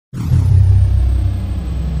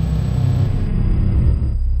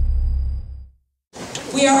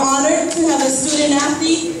We are honored to have a student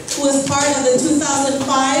athlete who is part of the 2005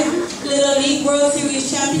 Little League World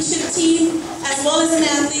Series Championship team, as well as an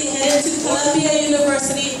athlete headed to Columbia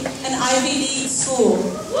University, an Ivy League school.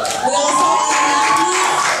 We also have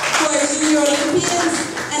athletes who are junior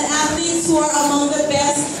Olympians and athletes who are among the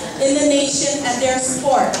best in the nation at their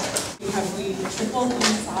sport. We tripled in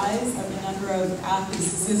size of the number of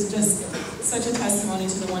athletes. This is just such a testimony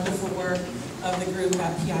to the wonderful work of the group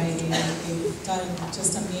at PIAA. They've done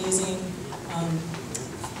just amazing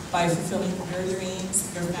by fulfilling your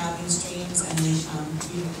dreams, your family's dreams, and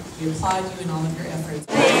we applaud you in all of your efforts.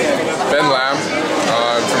 Ben Lamb,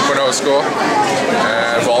 from Honolulu School,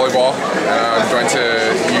 and volleyball. I'm going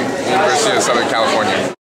to University of Southern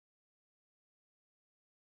California.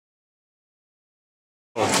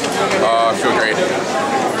 I feel great.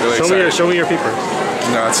 Really excited. Show me your paper.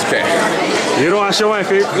 No, it's okay. You don't want to show my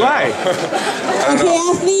paper? Why? Okay,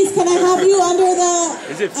 athletes, can I have you under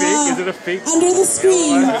the... Is it fake? Is it a fake? Under the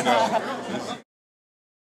screen.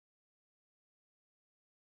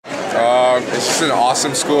 It's just an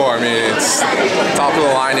awesome school. I mean, it's top of the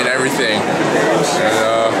line in everything.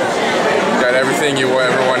 And got everything you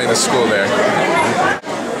ever want in a school there.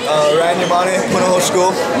 Ryan Yamane, Honolulu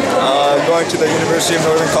School, going to the University of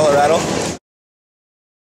Northern Colorado.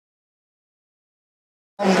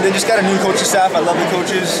 They just got a new coaching staff. I love the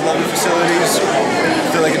coaches, love the facilities.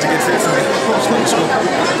 I feel like it's a good fit for me. Just love the school.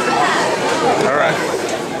 All right.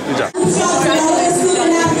 Good job.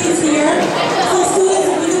 Student athletes here. So students,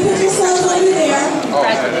 if you put yourselves over there. Oh,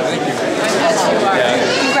 thank you.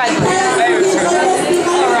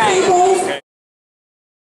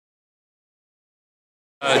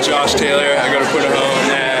 Josh Taylor, I go to Punahou,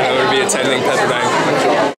 and I'm going to be attending Pepperdine.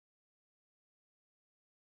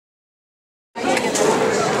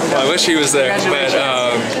 Well, I wish he was there, but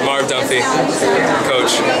Marv Dunphy,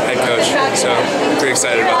 head coach, so I'm pretty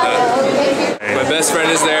excited about that. My best friend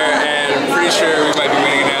is there, and I'm pretty sure we might be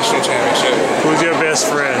winning a national championship. Who's your best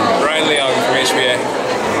friend? Ryan Leong from HBA.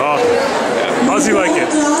 Oh, yeah. How's he like it?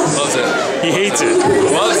 Loves it. He hates it.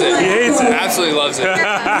 Loves it. He hates it. Absolutely loves it.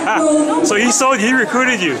 So he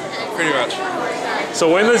recruited you? Pretty much. So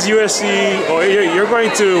when does USC, oh you're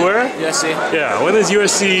going to where? USC. Yeah, when does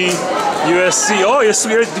USC, oh you're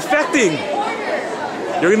defecting.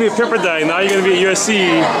 You're going to be at Pepperdine, now you're going to be at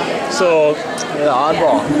USC, so Yeah,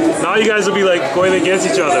 oddball. now you guys will be like going against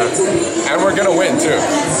each other. And we're gonna win too.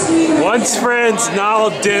 Once friends, now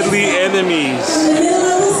deadly enemies.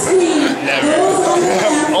 Never.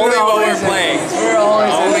 Only while we're playing.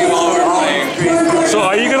 Only while we're playing. So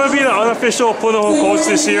are you going to be the unofficial Punahou coach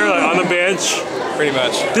this year, like on the bench? Pretty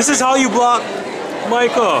much. This is how you block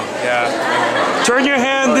Michael. Yeah. Turn your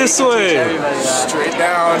hand this way. Straight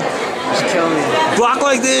down. Just kill me. Block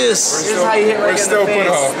like this. This is how you hit right We're still in the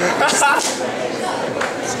Punahou.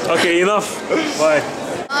 Okay, enough. Bye.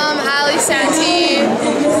 Ali Santi.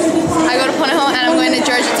 I go to Punahou and I'm going to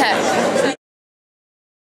Georgia Tech.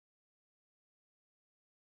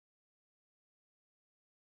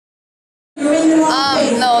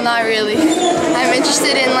 No, not really. I'm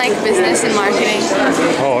interested in like business and marketing.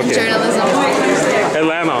 Oh, okay. Journalism.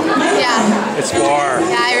 Atlanta. Yeah. It's far.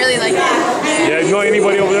 Yeah, I really like it. Yeah, you know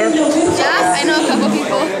anybody over there? Yeah, I know a couple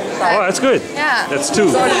people. Oh, that's good. Yeah. That's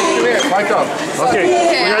two. Come here, mic up. Okay,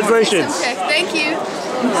 congratulations. Okay, thank you.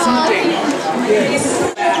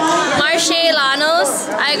 Marche Lanos.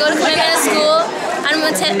 I go to Columbia School. I'm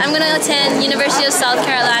going to attend University of South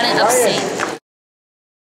Carolina upstate.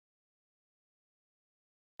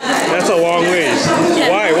 That's a long ways. Yeah.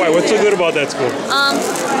 Why? What's so good about that school?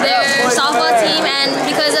 Their softball team and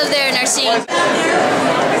because of their nursing.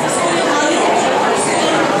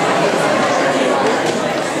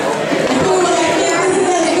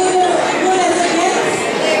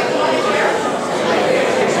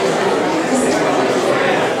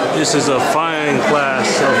 This is a fine class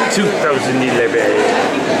of 2011.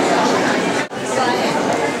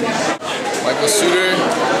 Michael Suter,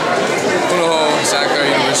 Honolulu Design Center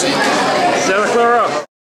University. Santa Clara.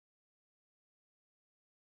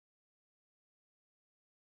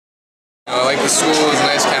 I like the school, it's a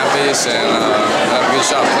nice campus, and I have a good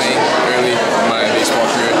shot playing early in my baseball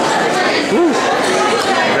career. Woo.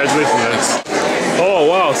 Congratulations, man. Oh,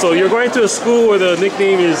 wow. So you're going to a school where the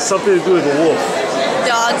nickname is something to do with a wolf.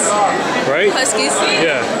 Dogs. Right? Huskies.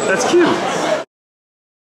 Yeah, that's cute.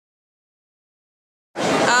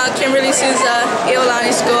 Kimberly Souza,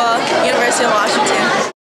 Iolani School, University of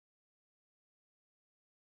Washington.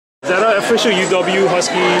 Is that an official UW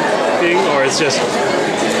Husky thing, or it's just... No.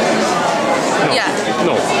 Yeah.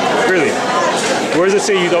 No, really. Where does it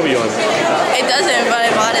say UW on it? It doesn't, but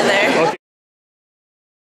I bought it there. Okay.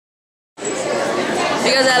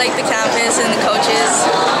 Because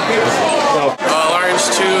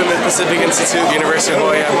Pacific Institute, University of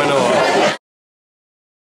Hawaii at Manoa.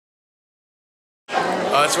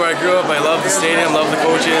 That's where I grew up. I love the stadium, love the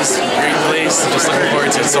coaches, great place. Just looking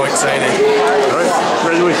forward to it. So excited. All right,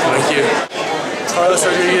 congratulations. Thank you. Carlos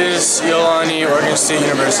Rodriguez, Iolani, Oregon State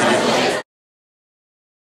University.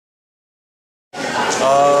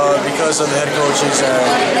 Because of the head coaches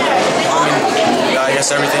and I guess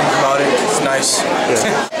everything about it is nice.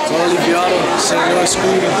 Yeah. Carly Viato, St. Louis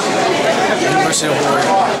School, University of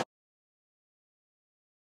Hawaii.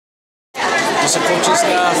 Just the coaching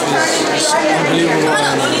staff is unbelievable,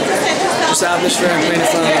 and just the atmosphere and playing in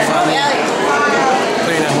front of the family,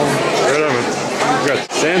 playing at home. Right on, man. We got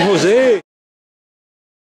San Jose.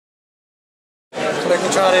 Like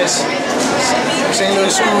Chavez, St.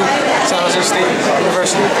 Louis School, San Jose State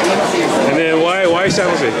University. And then why San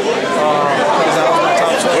Jose? Because that was my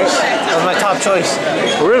top choice. That was my top choice.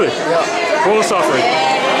 Oh, really? Yeah. Who else offered?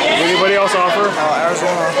 Anybody else offer?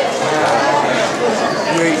 Arizona.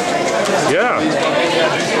 Yeah.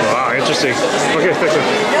 Wow, interesting. Okay, thanks.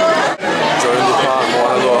 Jordan DuPont,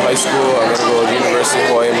 Honolulu High School. I'm going to go to the University of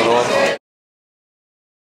Hawaii, Manoa.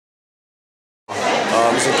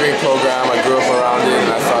 It's a great program. I grew up around it,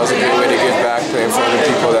 and I thought it was a great way to give back, playing for the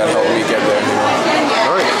people that helped me get there.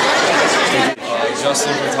 All right.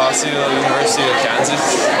 Justin Pertasio, University of Kansas.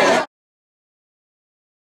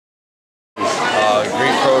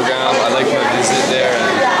 Great program. I like my visit there,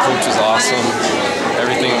 and the coach was awesome.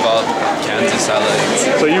 Everything about Kansas I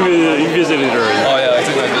liked. So you visited already? Oh yeah, I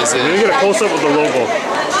took my visit. Let me get a close up of the logo.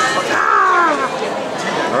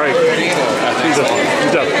 All right.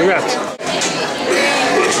 Good job. Congrats.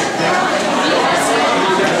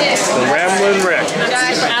 The Ramblin' Wreck.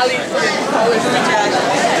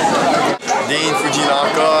 Dane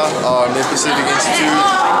Fujinaka, Mid-Pacific Institute,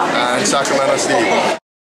 and Sacramento State.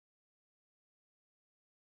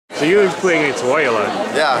 So you're playing against Hawaii a lot.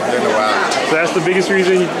 Yeah, they're in the WAC. So that's the biggest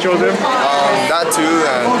reason you chose them? That too,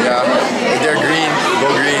 and yeah, they're green,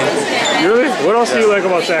 go green. Really? What else do you like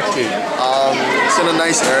about Sac State? It's in a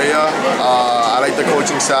nice area. I like the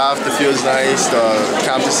coaching staff, the field's nice, the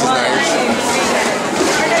campus is nice.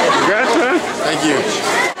 Congrats, man. Thank you.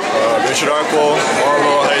 Richard Arco,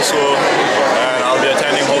 Honolulu High School, and I'll be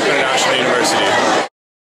attending Hope International University.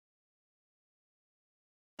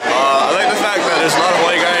 I like the fact that there's a lot of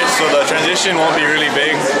white guys, so the transition won't be really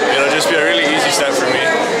big. It'll just be a really easy step for me.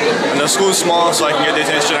 And the school's small, so I can get the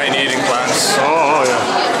attention I need in class. Oh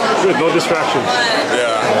yeah. Good, no distractions.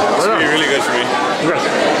 Yeah, it's going to be really good for me. Congrats.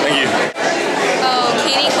 Thank you. Oh,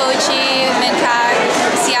 Katie Kochi, Midpac,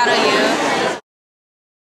 Seattle U.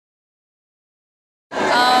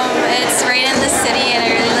 It's right in the city, and I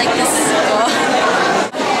really like this school.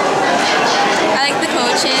 I like the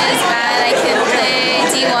coaches, and I can play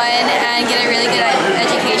D1 and get a really good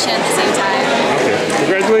education at the same time. Okay.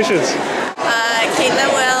 Congratulations.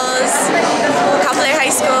 Caitlin Wills, Coupler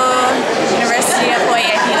High School, University of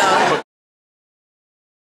Hawaii, Hilo.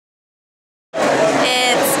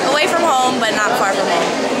 It's away from home, but not far from home.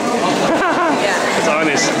 Yeah. That's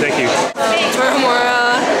honest. Thank you.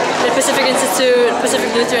 Toramora, the Pacific Institute,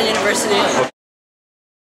 Pacific Lutheran University.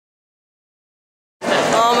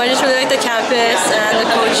 I just really like the campus, and the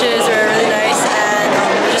coaches were really nice, and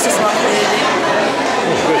just a small community.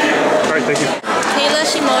 Oh, good. All right, thank you. Kayla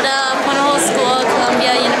Shimoda, Honolulu School,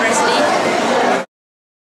 Columbia University.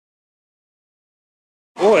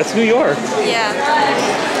 Oh, that's New York. Yeah.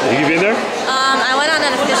 Have you been there? I went on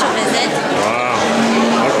an official visit. Wow.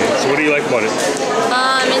 Okay, so what do you like about it?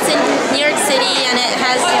 It's in New York City, and it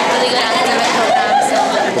has a really good academic program. So.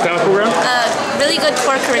 What kind of program? Really good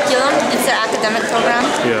core curriculum. It's their academic program.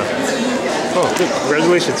 Yeah. Oh, good.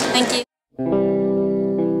 Congratulations. Thank you.